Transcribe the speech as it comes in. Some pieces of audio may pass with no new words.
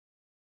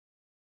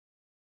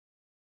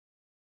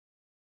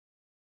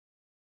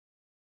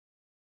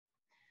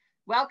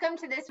Welcome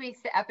to this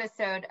week's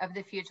episode of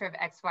The Future of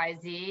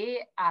XYZ.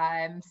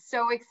 I'm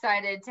so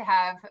excited to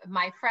have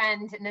my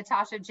friend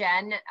Natasha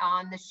Jen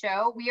on the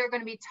show. We are going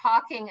to be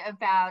talking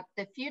about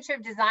the future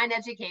of design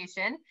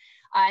education.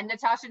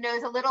 Natasha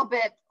knows a little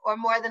bit or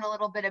more than a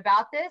little bit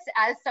about this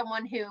as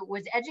someone who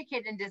was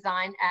educated in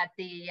design at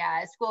the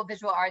School of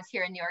Visual Arts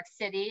here in New York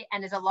City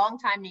and is a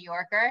longtime New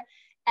Yorker.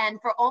 And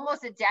for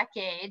almost a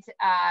decade,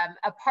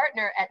 a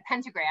partner at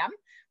Pentagram,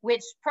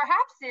 which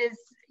perhaps is,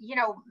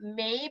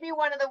 maybe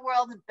one of the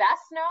world's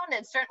best known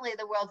and certainly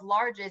the world's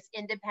largest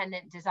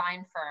independent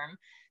design firm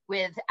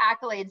with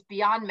accolades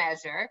beyond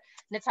measure.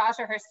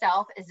 Natasha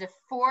herself is a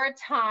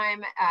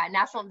four-time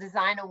National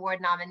Design Award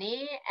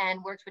nominee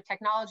and works with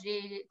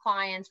technology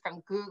clients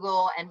from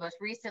Google and most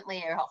recently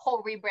a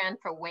whole rebrand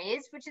for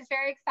Waze, which is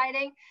very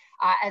exciting,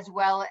 as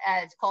well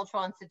as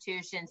cultural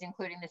institutions,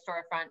 including the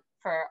Storefront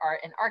for Art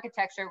and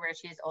Architecture, where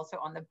she is also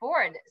on the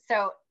board.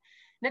 So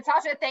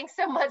Natasha, thanks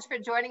so much for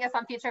joining us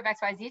on Future of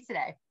XYZ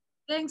today.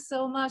 Thanks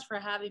so much for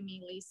having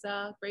me,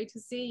 Lisa. Great to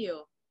see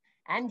you.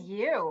 And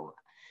you.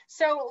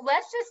 So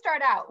let's just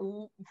start out.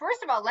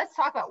 First of all, let's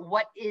talk about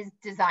what is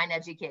design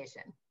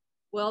education.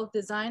 Well,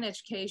 design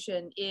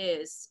education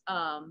is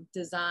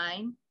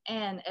design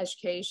and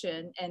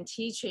education and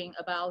teaching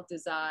about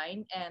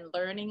design and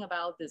learning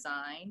about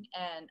design.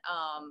 And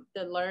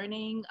the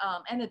learning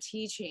and the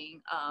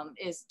teaching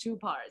is two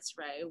parts,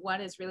 right? One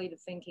is really the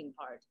thinking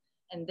part.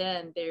 And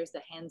then there's the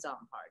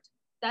hands-on part.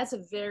 That's a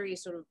very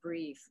sort of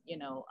brief,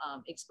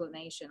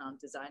 explanation on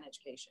design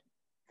education.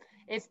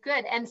 It's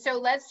good. And so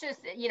let's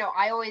just,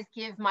 I always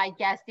give my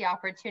guests the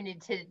opportunity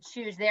to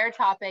choose their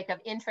topic of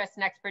interest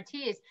and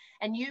expertise.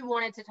 And you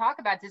wanted to talk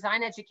about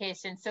design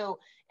education. So,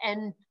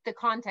 and the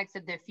context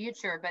of the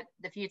future, but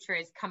the future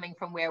is coming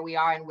from where we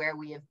are and where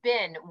we have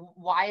been.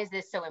 Why is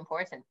this so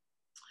important?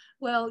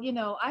 Well,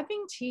 I've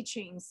been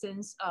teaching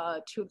since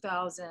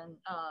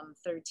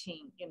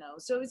 2013,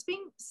 so it's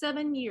been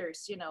 7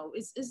 years,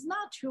 it's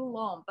not too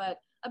long, but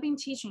I've been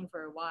teaching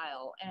for a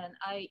while and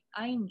I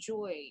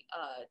enjoy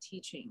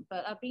teaching,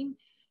 but I've been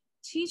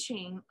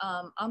teaching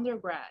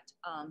undergrad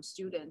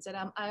students, and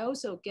I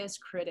also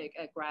guest critic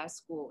at grad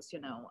schools,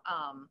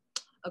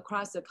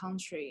 across the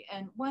country.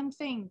 And one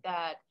thing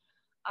that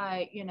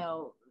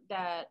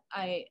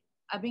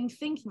I've been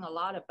thinking a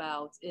lot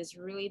about is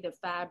really the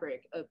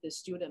fabric of the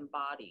student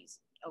bodies.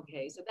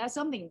 Okay, so that's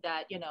something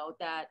that,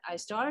 that I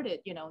started,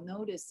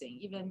 noticing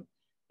even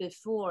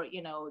before,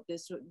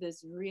 this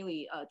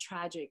really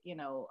tragic,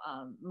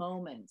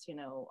 moment,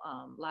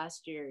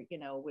 last year,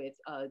 with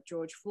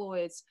George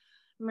Floyd's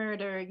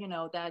murder,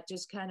 that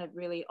just kind of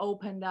really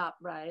opened up,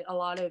 right, a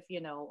lot of,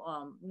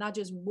 not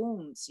just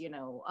wounds,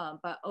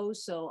 but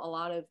also a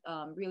lot of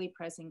really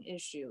pressing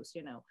issues,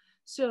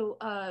 So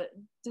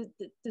the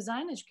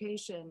design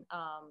education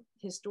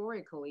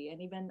historically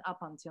and even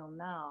up until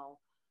now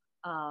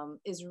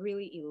is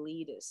really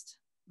elitist.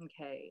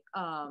 Okay,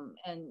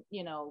 and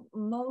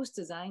most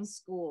design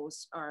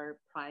schools are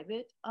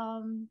private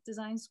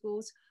design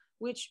schools,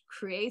 which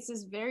creates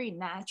this very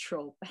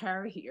natural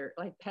barrier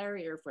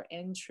for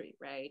entry,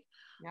 right?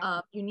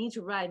 Yeah. You need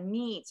to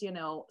meet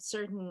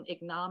certain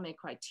economic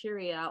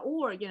criteria,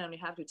 or you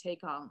have to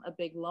take on a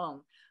big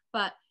loan.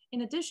 But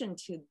in addition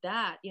to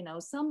that,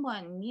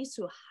 someone needs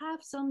to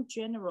have some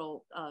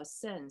general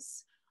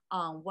sense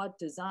on what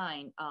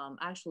design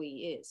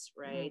actually is,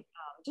 right?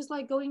 Mm-hmm. Just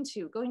like going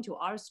to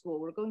our school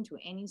or going to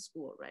any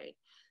school, right?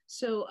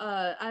 So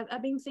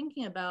I've been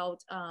thinking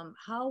about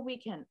how we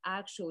can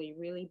actually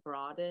really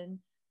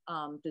broaden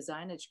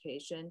design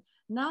education,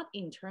 not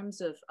in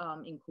terms of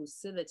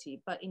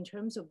inclusivity, but in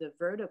terms of the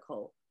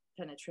vertical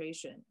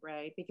penetration,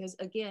 right? Because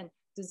again,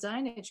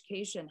 design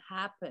education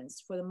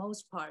happens for the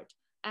most part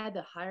at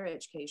the higher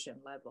education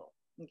level.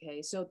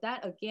 Okay, so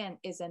that again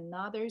is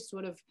another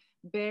sort of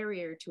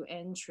barrier to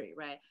entry,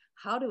 right?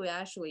 How do we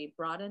actually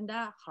broaden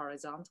that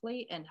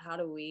horizontally, and how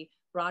do we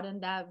broaden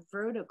that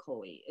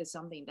vertically is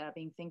something that I've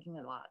been thinking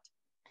a lot.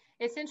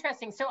 It's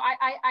interesting. So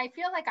I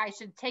feel like I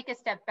should take a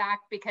step back,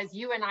 because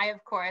you and I,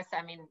 of course,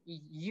 I mean,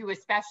 you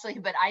especially,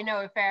 but I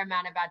know a fair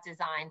amount about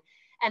design.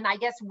 And I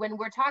guess when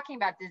we're talking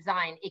about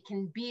design, it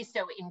can be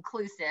so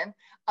inclusive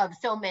of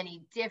so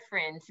many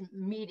different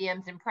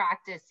mediums and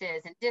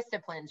practices and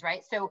disciplines,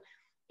 right? So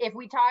if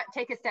we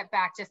take a step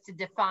back just to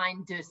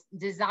define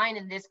design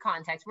in this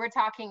context, we're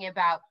talking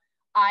about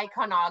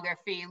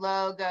iconography,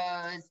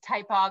 logos,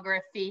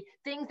 typography,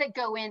 things that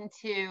go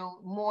into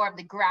more of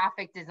the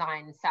graphic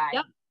design side.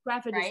 Yep.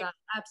 Graphic right? Design,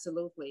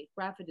 absolutely.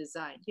 Graphic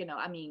design,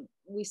 I mean,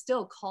 we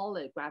still call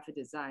it graphic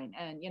design.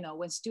 And,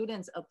 when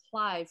students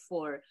apply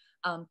for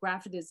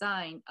graphic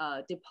design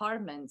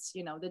departments,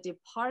 the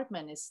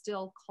department is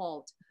still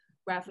called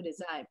graphic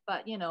design.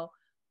 But,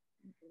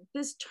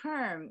 this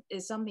term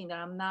is something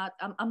that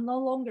I'm no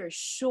longer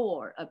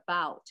sure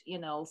about,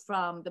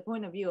 from the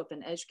point of view of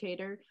an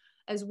educator,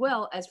 as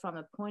well as from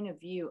a point of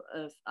view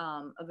of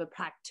a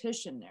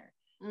practitioner.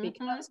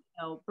 Because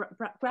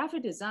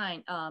graphic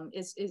design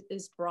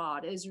is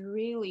broad, is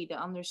really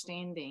the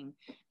understanding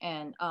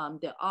and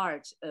the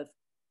art of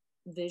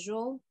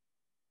visual,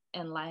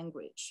 and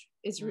language.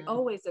 It's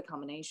always a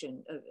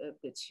combination of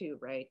the two,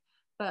 right?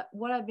 But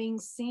what I've been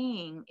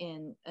seeing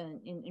in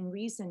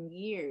recent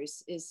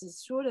years is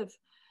this sort of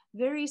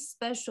very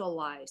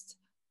specialized,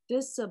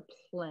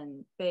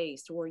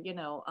 discipline-based, or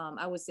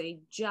I would say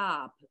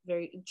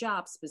very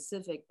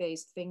job-specific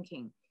based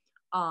thinking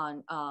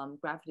on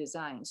graphic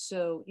design.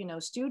 So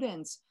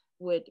students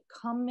would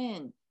come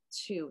in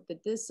to the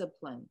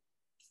discipline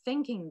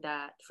thinking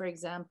that, for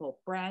example,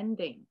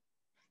 branding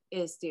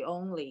is the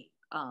only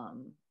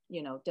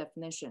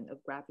definition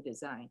of graphic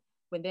design,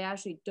 when they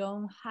actually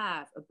don't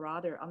have a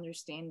broader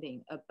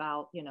understanding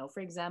about,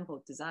 for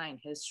example, design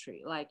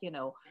history, like,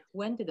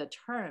 when did the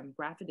term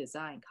graphic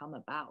design come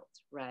about,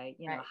 right?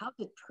 How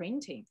did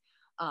printing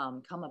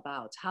come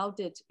about? How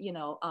did,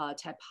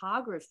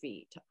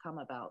 typography come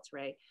about,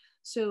 right?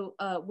 So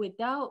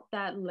without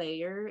that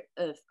layer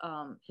of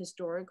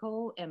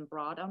historical and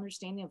broad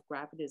understanding of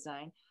graphic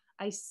design,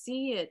 I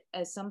see it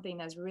as something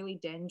that's really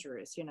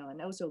dangerous,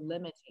 and also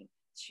limiting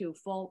to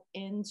fall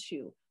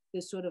into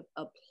this sort of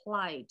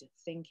applied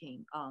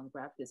thinking on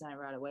graphic design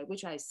right away,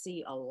 which I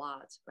see a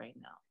lot right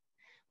now.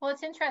 Well,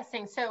 it's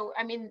interesting. So,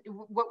 I mean,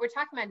 what we're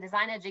talking about,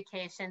 design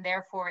education,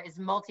 therefore, is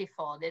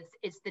multifold.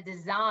 It's the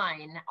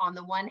design on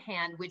the one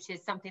hand, which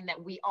is something that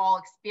we all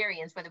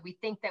experience, whether we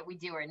think that we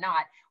do or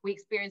not. We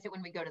experience it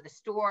when we go to the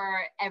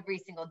store every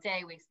single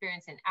day. We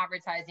experience it in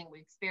advertising. We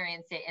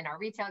experience it in our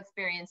retail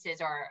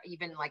experiences, or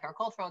even like our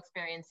cultural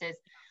experiences.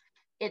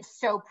 It's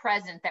so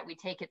present that we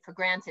take it for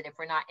granted if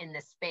we're not in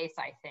this space,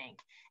 I think.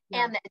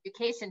 Yeah. And the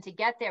education to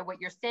get there, what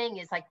you're saying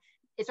is like,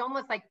 it's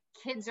almost like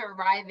kids are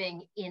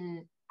arriving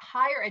in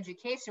higher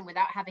education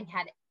without having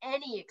had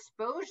any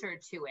exposure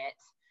to it,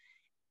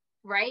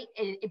 right?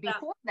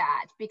 Before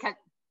that, because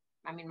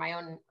I mean, my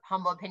own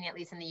humble opinion, at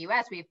least in the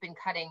US, we've been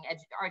cutting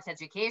arts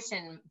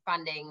education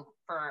funding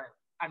for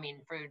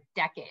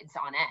decades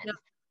on end. Yeah.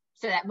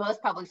 So that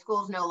most public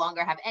schools no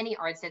longer have any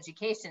arts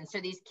education. So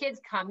these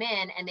kids come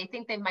in and they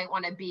think they might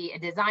want to be a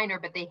designer,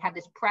 but they have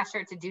this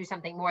pressure to do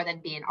something more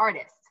than be an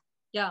artist.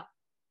 Yeah.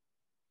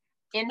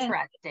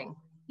 Interesting.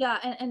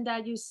 Yeah, and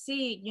that you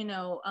see,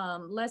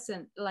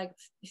 lesson, like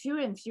fewer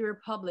and fewer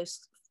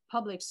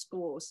public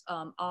schools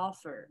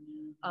offer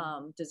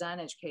design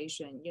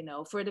education,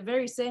 for the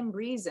very same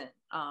reason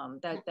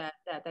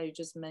that you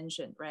just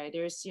mentioned, right?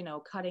 There's,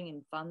 cutting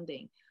in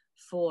funding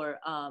for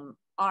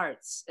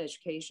arts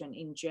education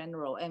in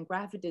general, and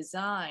graphic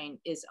design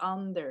is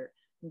under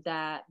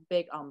that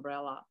big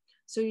umbrella.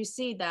 So you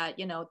see that,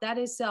 that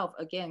itself,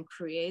 again,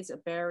 creates a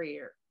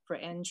barrier for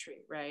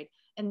entry, right?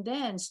 And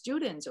then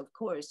students, of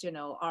course,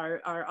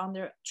 are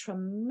under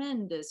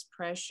tremendous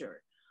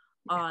pressure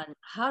on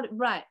how to,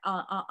 right,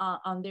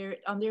 on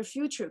their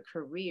future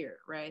career,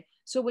 right?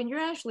 So when you're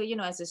actually,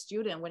 as a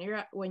student,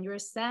 when you're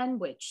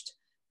sandwiched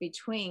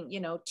between,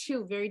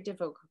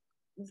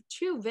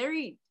 two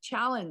very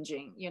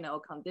challenging,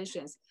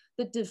 conditions,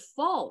 the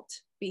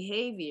default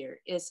behavior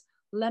is,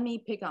 let me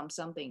pick on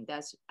something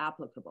that's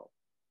applicable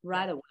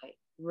right away,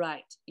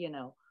 right?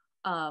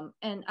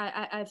 And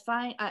I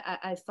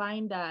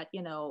find that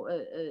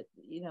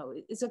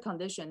it's a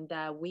condition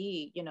that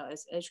we,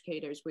 as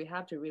educators, we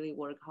have to really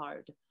work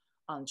hard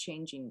on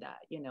changing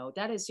that.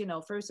 That is,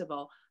 first of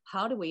all,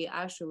 how do we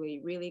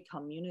actually really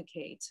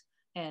communicate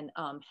and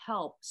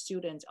help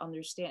students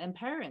understand, and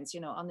parents,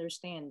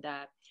 understand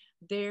that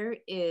there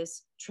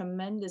is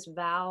tremendous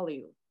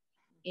value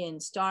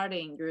in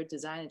starting your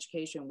design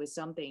education with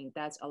something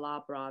that's a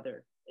lot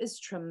broader. It's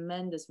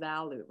tremendous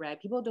value, right?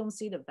 People don't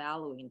see the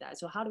value in that.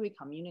 So how do we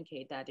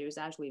communicate that there's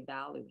actually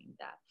value in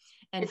that?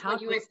 And it's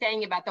what you were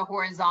saying about the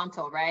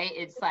horizontal, right?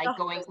 It's like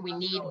we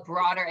need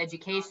broader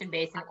education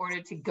base in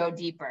order to go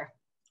deeper.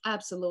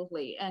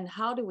 Absolutely. And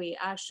how do we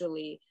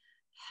actually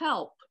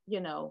help,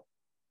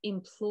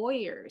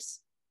 employers,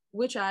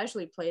 which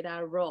actually play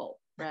that role,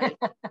 right?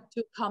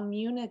 To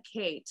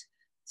communicate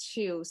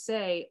to,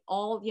 say,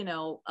 all,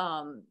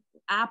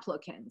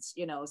 applicants,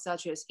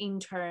 such as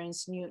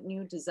interns,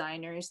 new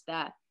designers,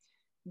 that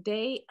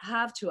they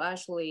have to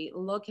actually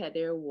look at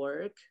their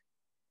work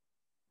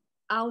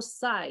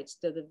outside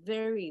the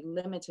very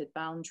limited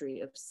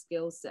boundary of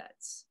skill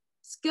sets.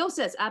 Skill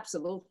sets,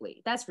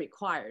 absolutely, that's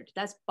required.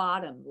 That's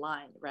bottom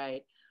line,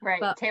 right? Right,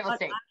 but table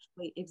stake.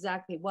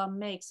 Exactly what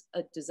makes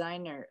a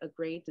designer a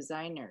great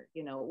designer,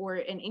 or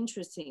an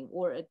interesting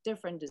or a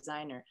different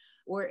designer,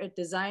 or a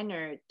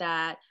designer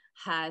that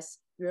has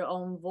your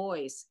own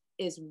voice,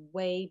 is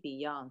way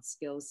beyond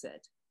skill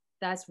set.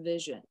 That's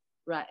vision,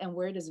 right? And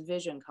where does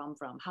vision come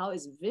from? How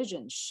is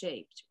vision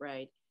shaped,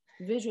 right?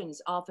 Vision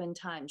is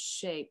oftentimes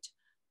shaped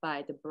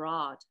by the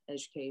broad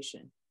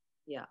education.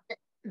 Yeah.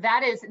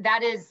 That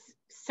is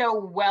so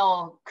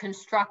well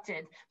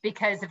constructed,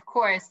 because of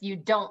course you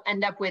don't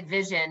end up with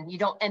vision. You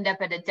don't end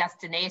up at a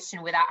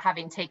destination without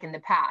having taken the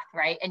path,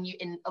 right? And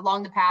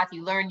along the path,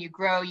 you learn, you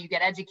grow, you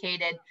get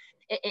educated.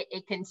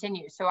 it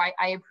continues. So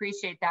I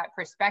appreciate that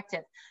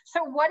perspective.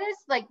 So what is,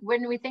 like,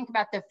 when we think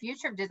about the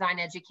future of design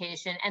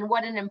education and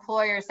what an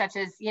employer such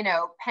as, you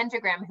know,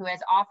 Pentagram, who has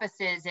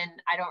offices in,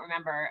 I don't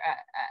remember.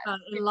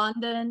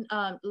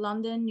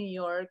 London, New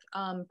York,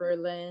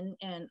 Berlin,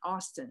 and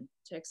Austin,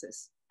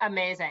 Texas.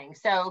 Amazing.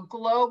 So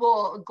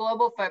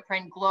global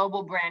footprint,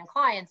 global brand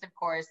clients, of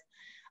course.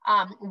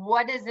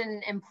 What is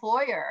an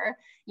employer,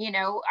 you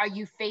know, are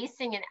you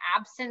facing an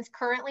absence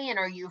currently, and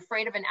are you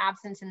afraid of an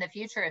absence in the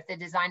future if the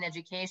design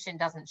education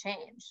doesn't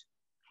change?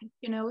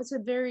 You know, it's a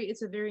very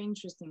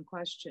interesting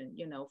question.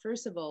 You know,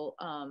 first of all,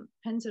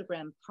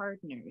 Pentagram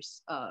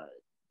partners,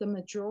 the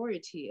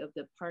majority of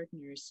the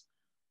partners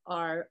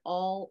are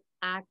all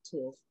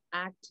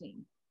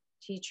acting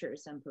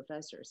teachers and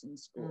professors in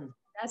school.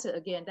 That's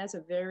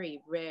a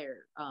very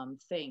rare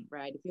thing,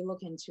 right? If you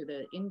look into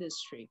the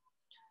industry,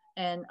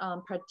 and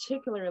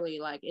particularly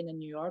like in the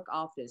New York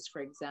office,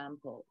 for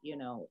example, you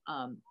know,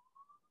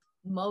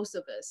 most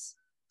of us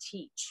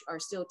are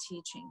still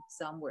teaching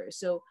somewhere.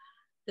 So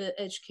the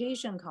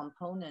education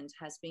component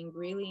has been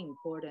really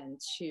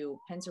important to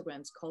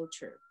Pentagram's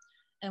culture.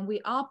 And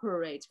we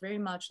operate very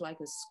much like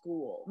a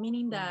school,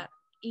 meaning that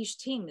each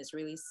team is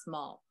really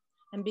small.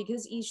 And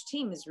because each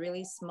team is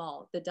really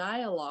small, the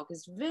dialogue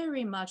is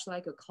very much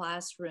like a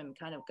classroom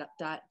kind of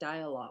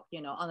dialogue,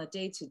 you know, on a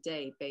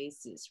day-to-day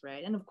basis,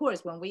 right? And of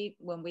course, when we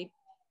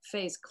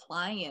face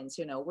clients,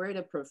 you know, we're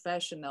the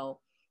professional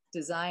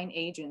design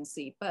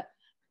agency, but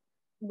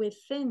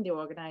within the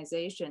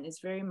organization,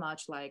 it's very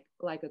much like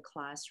a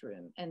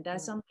classroom, and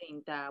that's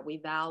something that we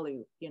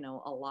value, you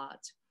know, a lot.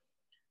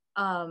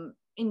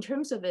 In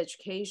terms of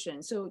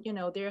education, so, you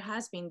know, there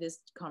has been this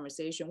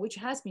conversation, which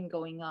has been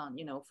going on,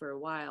 you know, for a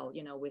while,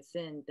 you know,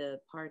 within the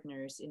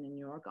partners in the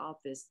New York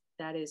office,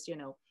 that is, you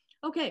know,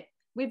 okay,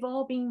 we've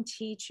all been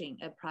teaching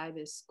at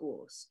private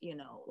schools, you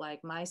know,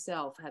 like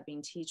myself have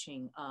been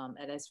teaching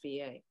at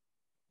SVA,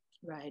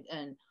 right?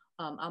 And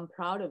I'm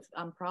proud of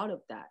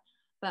that.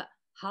 But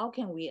how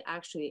can we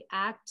actually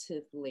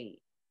actively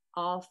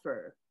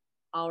offer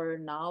our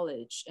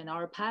knowledge and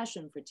our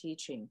passion for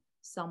teaching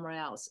somewhere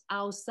else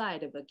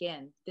outside of,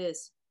 again,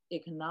 this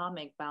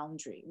economic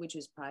boundary, which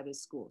is private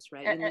schools,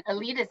 right?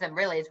 Elitism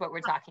really is what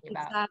we're talking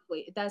about.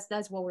 Exactly.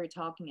 That's what we're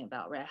talking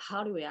about, right?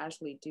 How do we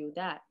actually do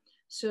that?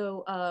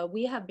 So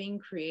we have been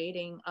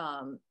creating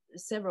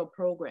several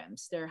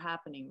programs that are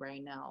happening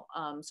right now.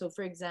 So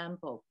for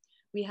example,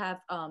 we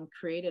have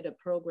created a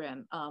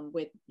program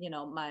with, you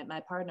know,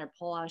 my partner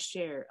Paula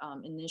Scher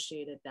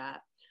initiated that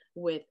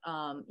with,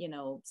 you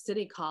know,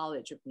 City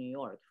College of New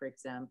York, for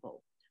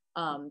example.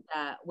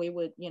 That we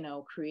would, you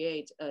know,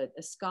 create a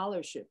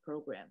scholarship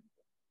program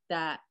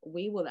that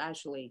we will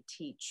actually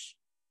teach,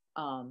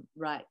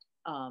 right?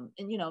 And,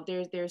 you know,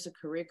 there's a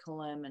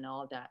curriculum and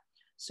all that.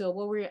 So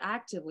what we're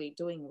actively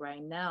doing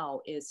right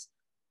now is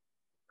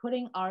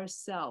putting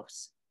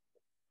ourselves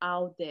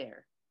out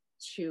there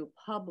to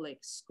public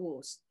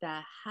schools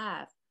that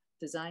have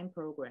design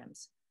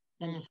programs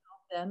and help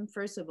them,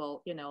 first of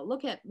all, you know,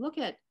 look at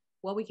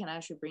what we can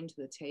actually bring to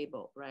the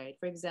table, right?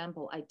 For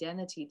example,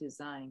 identity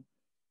design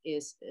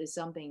is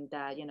something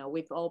that, you know,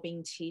 we've all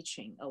been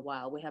teaching a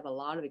while. We have a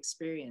lot of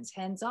experience,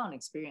 hands-on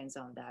experience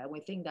on that. And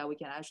we think that we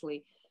can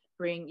actually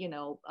bring, you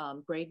know,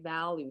 great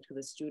value to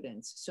the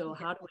students. So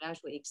how do we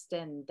actually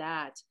extend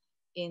that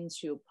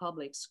into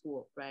public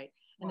school, right?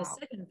 And the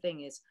second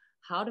thing is,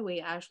 how do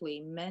we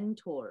actually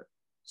mentor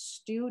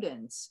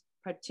students,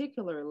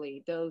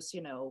 particularly those,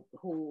 you know,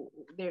 who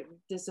they're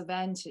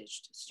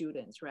disadvantaged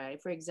students, right?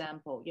 For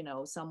example, you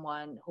know,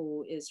 someone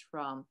who is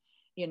from,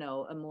 you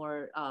know, a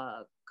more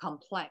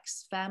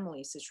complex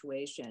family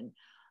situation,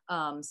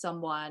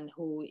 someone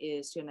who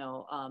is, you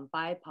know,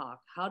 BIPOC,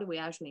 how do we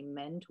actually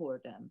mentor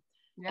them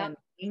and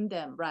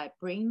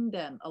bring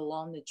them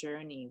along the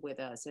journey with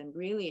us and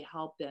really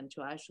help them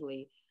to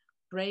actually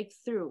break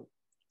through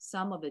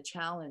some of the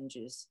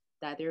challenges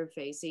that they're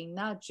facing,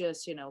 not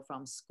just, you know,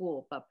 from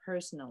school, but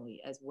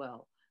personally as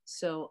well.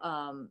 So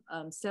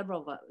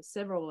several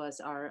of us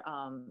are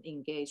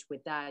engaged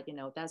with that. You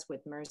know, that's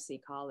with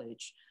Mercy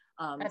College.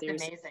 That's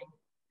amazing.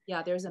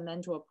 Yeah, there's a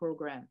mentor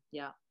program.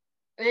 Yeah.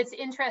 It's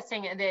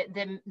interesting,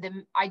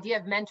 the idea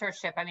of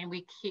mentorship. I mean,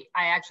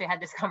 I actually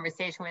had this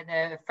conversation with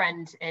a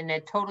friend in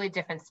a totally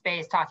different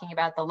space, talking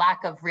about the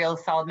lack of real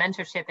solid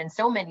mentorship in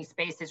so many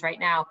spaces right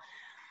now.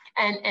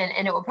 And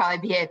it will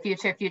probably be a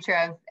future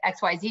of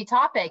XYZ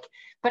topic.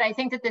 But I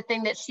think that the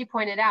thing that she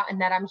pointed out, and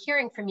that I'm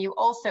hearing from you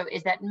also,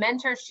 is that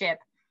mentorship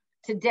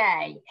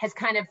today has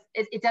kind of,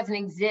 it doesn't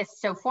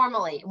exist so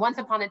formally. Once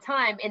upon a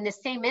time, in the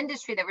same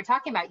industry that we're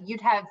talking about,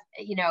 you'd have,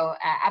 you know,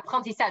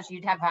 apprentissage,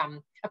 you'd have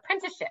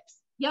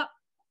apprenticeships. Yep.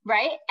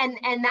 Right.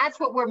 And that's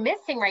what we're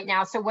missing right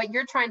now. So what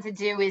you're trying to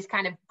do is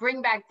kind of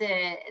bring back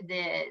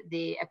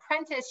the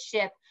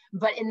apprenticeship,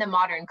 but in the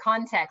modern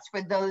context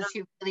for those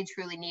who really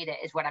truly need it,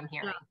 is what I'm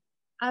hearing.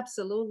 Yeah,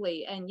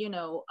 absolutely. And, you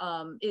know,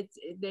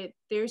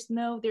 there's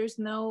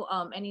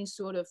no any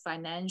sort of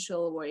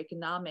financial or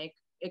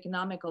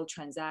economical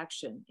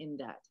transaction in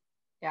that.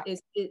 Yeah.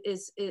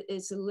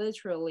 It's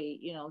literally,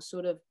 you know,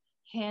 sort of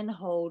hand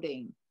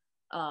holding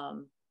a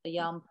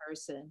young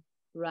person,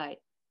 right?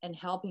 And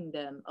helping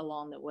them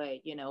along the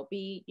way,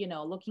 be,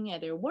 looking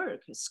at their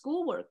work,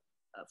 schoolwork,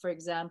 for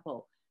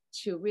example,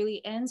 to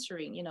really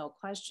answering,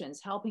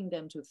 questions, helping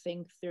them to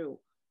think through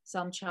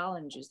some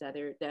challenges that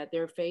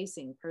they're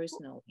facing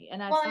personally.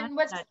 And I Well, find and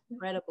what's that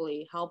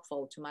incredibly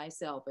helpful to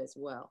myself as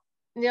well.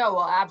 No,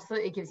 well,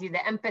 absolutely. It gives you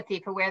the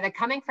empathy for where they're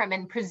coming from.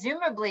 And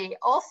presumably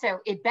also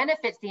it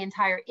benefits the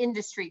entire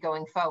industry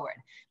going forward.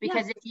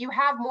 Because if you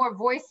have more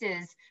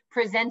voices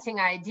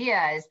presenting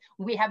ideas,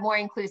 we have more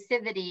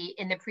inclusivity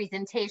in the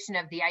presentation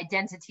of the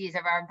identities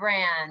of our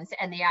brands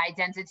and the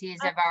identities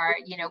of our,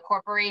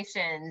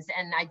 corporations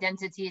and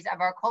identities of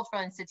our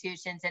cultural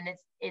institutions. And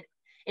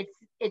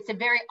it's a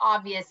very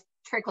obvious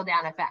trickle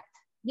down effect.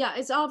 Yeah,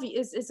 it's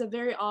obvious. It's a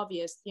very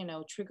obvious,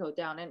 trickle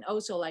down, and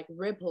also like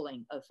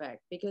rippling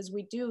effect, because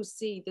we do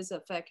see this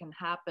effect can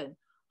happen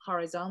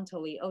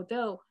horizontally,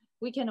 although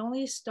we can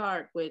only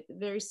start with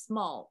very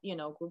small,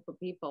 group of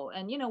people.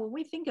 And, when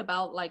we think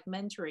about like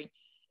mentoring,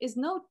 it's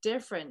no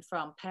different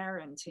from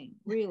parenting,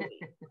 really,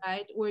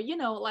 right? Where,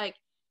 and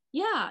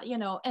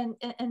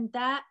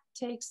that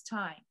takes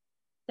time.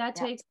 That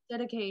takes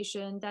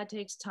dedication, that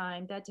takes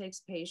time, that takes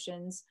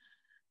patience,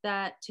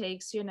 that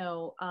takes,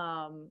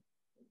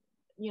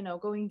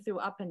 going through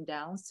up and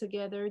downs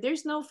together.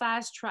 There's no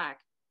fast track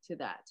to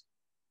that.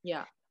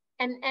 Yeah.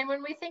 And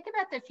when we think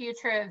about the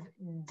future of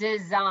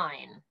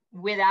design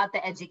without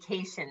the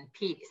education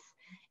piece,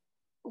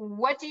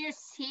 what do you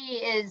see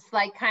is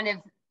like kind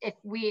of, if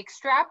we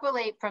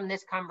extrapolate from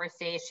this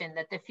conversation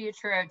that the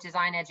future of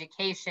design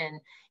education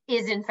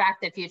is in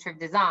fact the future of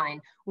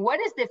design, what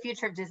is the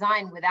future of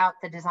design without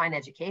the design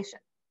education?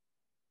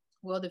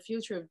 Well, the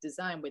future of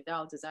design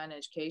without design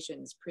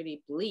education is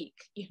pretty bleak,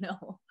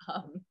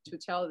 to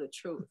tell the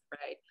truth,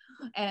 right?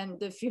 And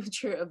the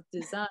future of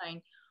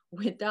design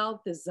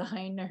without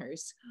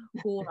designers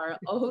who are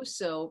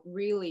also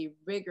really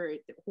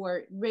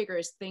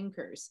rigorous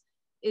thinkers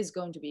is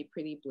going to be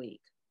pretty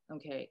bleak,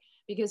 okay?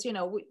 Because,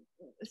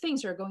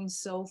 things are going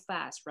so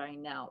fast right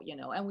now,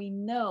 and we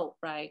know,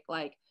 right?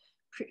 Like,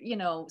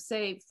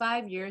 say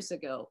 5 years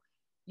ago,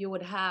 you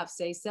would have,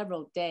 say,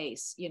 several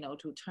days,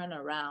 to turn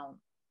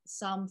around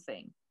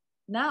something.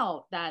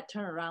 Now that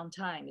turnaround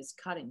time is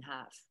cut in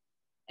half,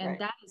 and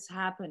that is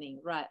happening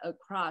right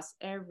across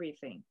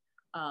everything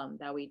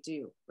that we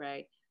do,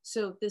 right?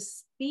 So the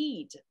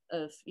speed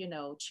of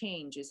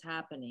change is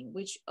happening,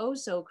 which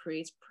also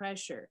creates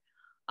pressure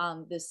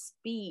on the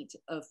speed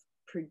of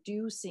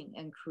producing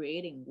and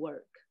creating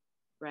work,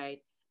 right?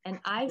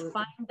 And I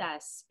find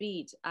that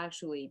speed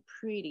actually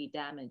pretty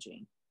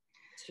damaging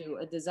to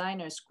a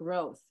designer's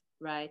growth,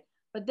 right?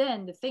 But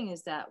then the thing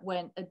is that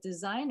when a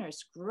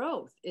designer's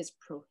growth is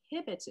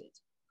prohibited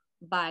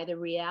by the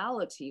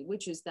reality,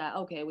 which is that,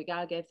 okay, we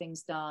got to get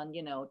things done,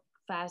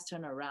 fast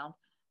turnaround.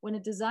 When a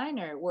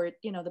designer, or,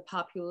 the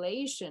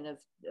population of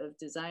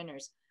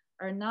designers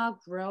are not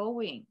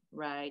growing,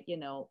 right,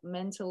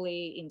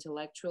 mentally,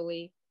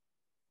 intellectually,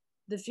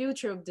 the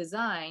future of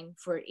design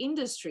for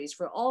industries,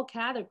 for all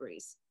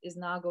categories, is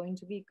not going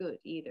to be good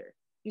either.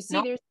 You see,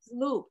 there's this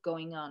loop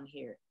going on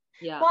here.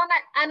 Yeah. Well,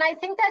 and I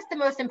think that's the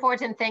most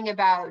important thing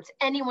about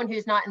anyone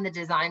who's not in the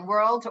design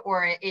world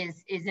or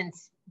isn't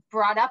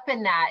brought up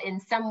in that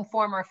in some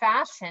form or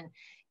fashion,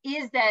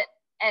 is that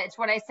it's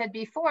what I said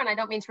before, and I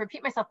don't mean to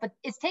repeat myself, but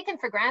it's taken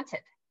for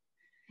granted.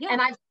 Yeah.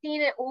 And I've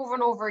seen it over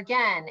and over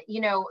again.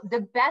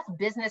 The best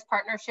business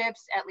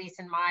partnerships, at least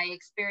in my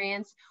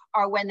experience,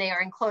 are when they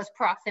are in close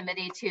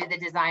proximity to the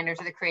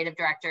designers or the creative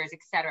directors, et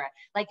cetera.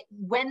 Like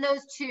when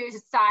those two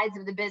sides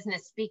of the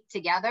business speak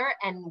together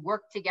and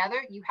work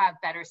together, you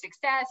have better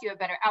success, you have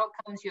better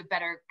outcomes, you have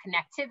better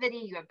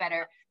connectivity, you have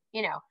better,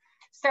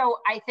 So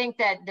I think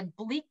that the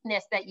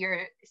bleakness that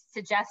you're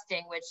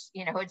suggesting, which,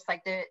 it's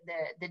like the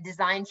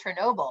design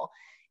Chernobyl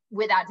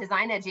without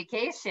design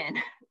education,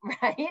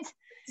 right?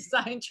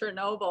 Design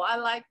Chernobyl. I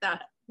like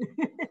that.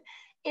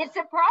 It's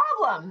a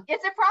problem.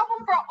 It's a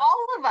problem for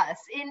all of us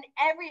in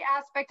every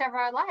aspect of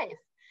our life.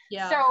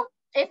 Yeah. So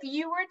if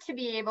you were to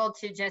be able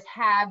to just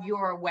have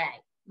your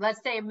way,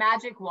 let's say a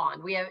magic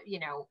wand, we have,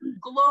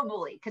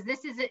 globally, because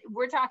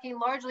we're talking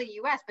largely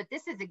US, but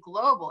this is a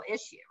global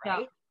issue,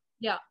 right?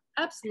 Yeah,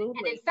 absolutely.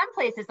 And in some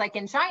places, like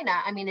in China,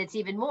 I mean, it's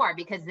even more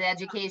because the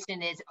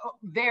education is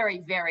very,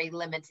 very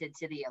limited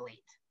to the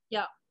elite.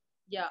 Yeah.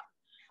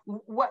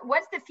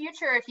 What's the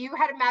future if you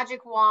had a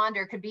magic wand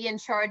or could be in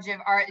charge of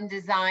art and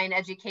design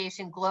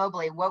education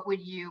globally? What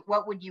would you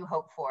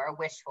hope for or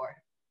wish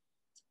for?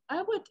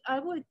 I would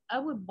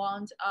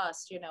want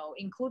us,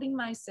 including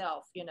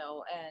myself,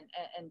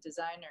 and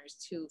designers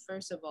to,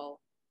 first of all,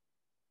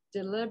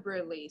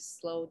 deliberately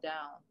slow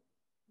down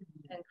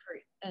and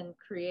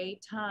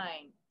create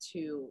time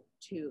to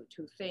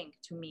think,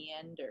 to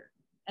meander.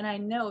 And I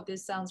know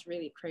this sounds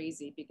really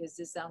crazy because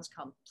this sounds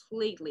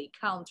completely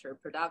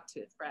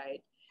counterproductive,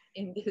 right?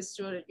 In this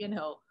sort of, in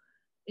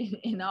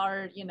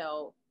our,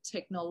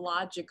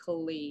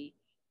 technologically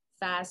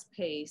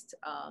fast-paced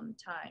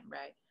time,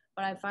 right?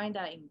 But I find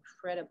that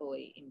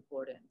incredibly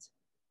important,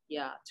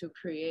 yeah, to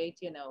create,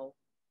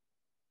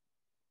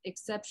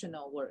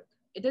 exceptional work.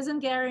 It doesn't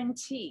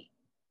guarantee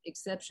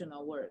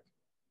exceptional work,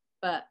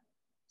 but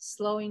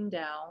slowing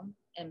down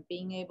and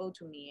being able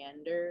to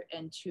meander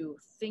and to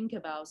think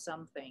about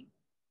something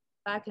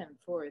back and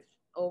forth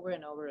over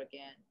and over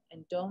again,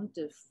 and don't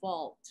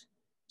default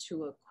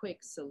to a quick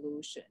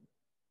solution.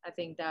 I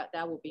think that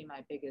will be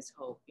my biggest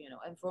hope,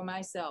 and for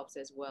myself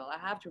as well. I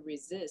have to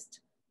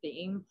resist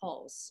the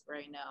impulse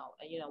right now,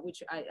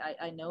 which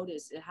I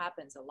notice it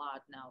happens a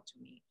lot now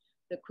to me,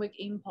 the quick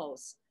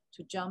impulse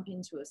to jump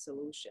into a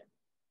solution.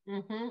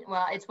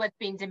 Well, it's what's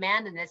being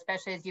demanded,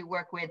 especially as you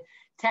work with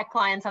tech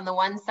clients on the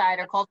one side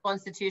or cultural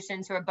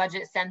institutions who are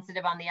budget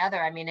sensitive on the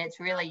other. I mean, it's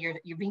really,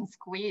 you're being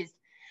squeezed.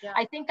 Yeah.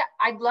 I think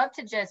I'd love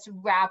to just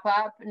wrap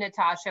up,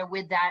 Natasha,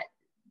 with that,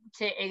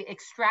 to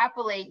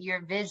extrapolate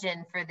your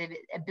vision for the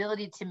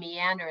ability to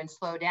meander and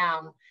slow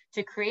down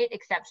to create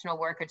exceptional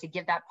work, or to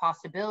give that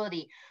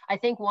possibility. I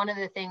think one of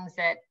the things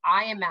that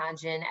I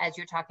imagine as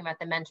you're talking about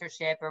the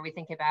mentorship, or we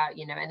think about,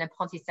 an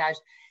apprentissage,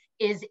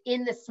 is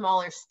in the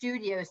smaller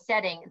studio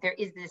setting, there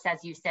is this,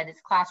 as you said,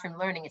 it's classroom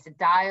learning, it's a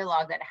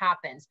dialogue that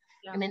happens.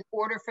 Yeah. And in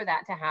order for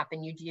that to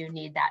happen, you do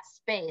need that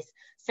space.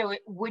 So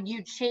would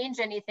you change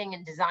anything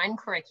in design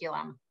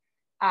curriculum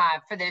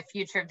for the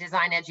future of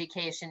design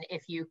education,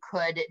 if you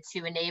could,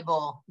 to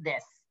enable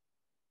this?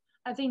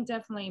 I think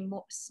definitely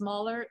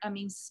smaller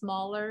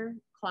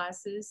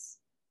classes,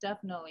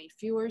 definitely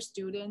fewer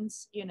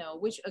students,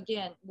 which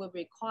again would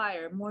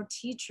require more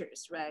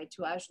teachers, right,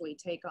 to actually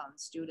take on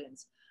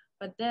students.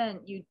 But then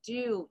you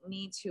do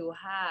need to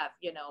have,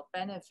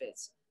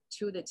 benefits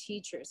to the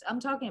teachers. I'm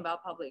talking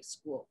about public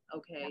school,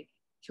 okay, yeah.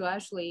 To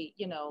actually,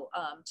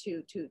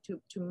 to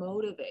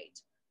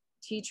motivate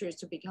teachers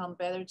to become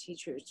better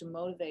teachers, to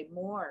motivate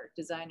more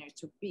designers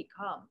to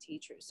become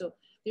teachers. So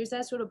there's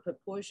that sort of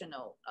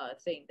proportional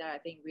thing that I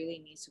think really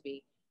needs to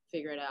be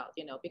figured out,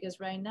 because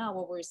right now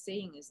what we're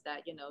seeing is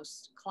that,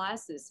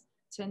 classes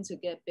tend to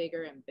get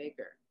bigger and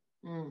bigger,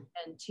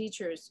 and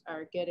teachers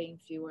are getting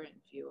fewer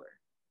and fewer.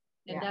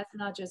 And yeah. That's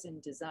not just in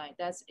design,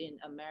 that's in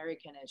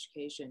American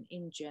education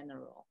in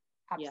general.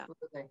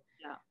 Absolutely.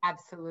 Yeah.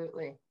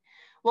 Absolutely.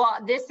 Well,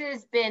 this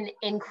has been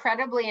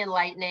incredibly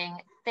enlightening.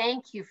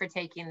 Thank you for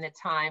taking the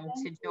time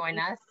to join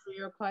us. For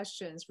your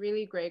questions,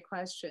 really great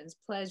questions.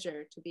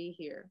 Pleasure to be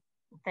here.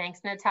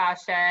 Thanks,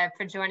 Natasha,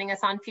 for joining us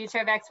on Future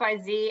of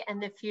XYZ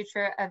and the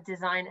future of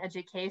design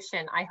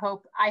education. I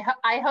hope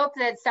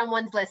that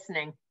someone's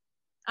listening.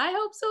 I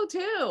hope so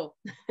too.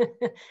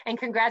 And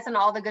congrats on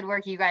all the good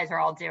work you guys are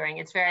all doing.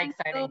 It's very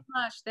exciting.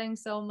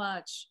 Thanks so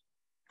much.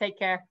 Take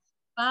care.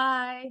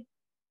 Bye.